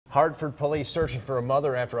Hartford Police searching for a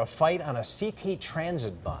mother after a fight on a CT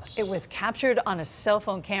transit bus. It was captured on a cell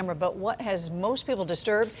phone camera, but what has most people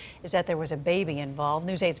disturbed is that there was a baby involved.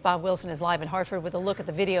 News 8's Bob Wilson is live in Hartford with a look at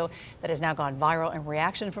the video that has now gone viral and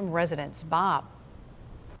reaction from residents. Bob.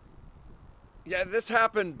 Yeah, this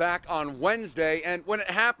happened back on Wednesday, and when it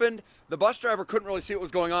happened, the bus driver couldn't really see what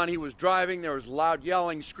was going on. He was driving, there was loud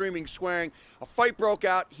yelling, screaming, swearing. A fight broke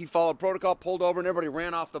out. He followed protocol, pulled over, and everybody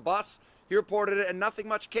ran off the bus. He reported it, and nothing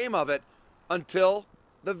much came of it until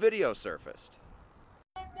the video surfaced.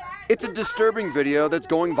 It's a disturbing video that's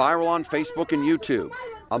going viral on Facebook and YouTube.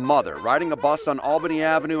 A mother riding a bus on Albany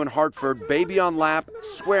Avenue in Hartford, baby on lap,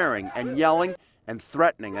 swearing and yelling and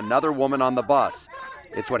threatening another woman on the bus.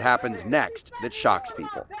 It's what happens next that shocks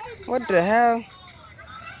people. What the hell?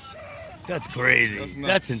 That's crazy.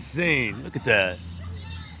 That's insane. Look at that.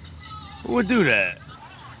 Who would do that?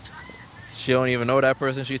 She don't even know that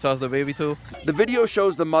person she tossed the baby to. The video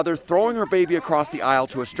shows the mother throwing her baby across the aisle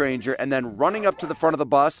to a stranger and then running up to the front of the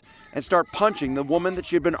bus and start punching the woman that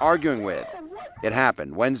she had been arguing with. It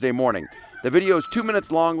happened Wednesday morning. The video is 2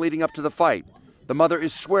 minutes long leading up to the fight. The mother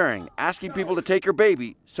is swearing, asking people to take her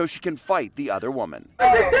baby so she can fight the other woman.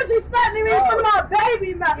 This disrespecting me for my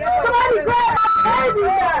baby, man. Somebody grab my baby,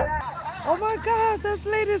 man. Oh my God, that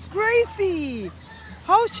lady's crazy.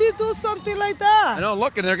 How she do something like that? I know,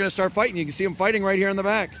 look, and they're going to start fighting. You can see them fighting right here in the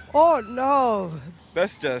back. Oh no.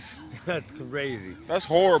 That's crazy. That's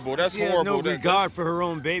horrible. That's She horrible. has no regard for her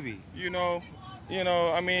own baby. You know,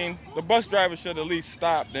 I mean, the bus driver should at least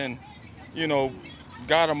stopped and,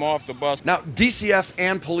 got him off the bus. Now, DCF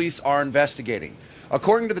and police are investigating.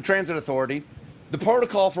 According to the Transit Authority, the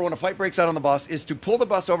protocol for when a fight breaks out on the bus is to pull the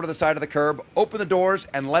bus over to the side of the curb, open the doors,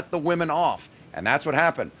 and let the women off. And that's what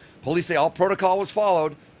happened. Police say all protocol was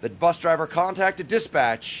followed. The bus driver contacted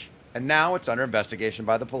dispatch, and now it's under investigation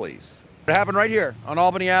by the police. It happened right here on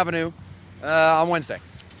Albany Avenue on Wednesday.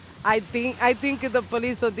 I think the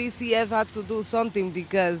police or DCF had to do something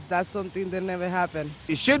because that's something that never happened.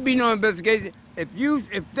 It should be no investigation.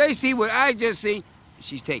 If they see what I just seen,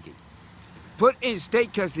 she's taken. Put in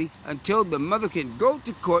state custody until the mother can go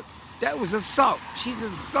to court. That was assault. She's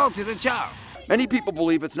assaulted a child. Many people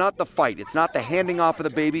believe it's not the fight, it's not the handing off of the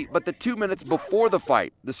baby, but the 2 minutes before the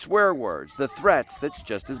fight, the swear words, the threats, that's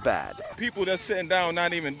just as bad. People that's sitting down,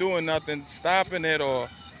 not even doing nothing, stopping it, or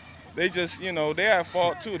they just, they're at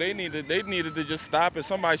fault too. They needed to just stop it.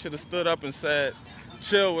 Somebody should have stood up and said,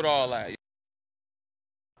 chill with all that.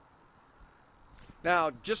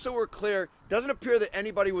 Now, just so we're clear, it doesn't appear that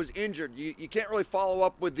anybody was injured. You can't really follow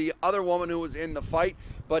up with the other woman who was in the fight,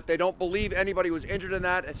 but they don't believe anybody was injured in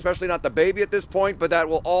that, especially not the baby at this point, but that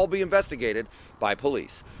will all be investigated by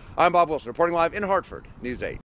police. I'm Bob Wilson, reporting live in Hartford, News 8.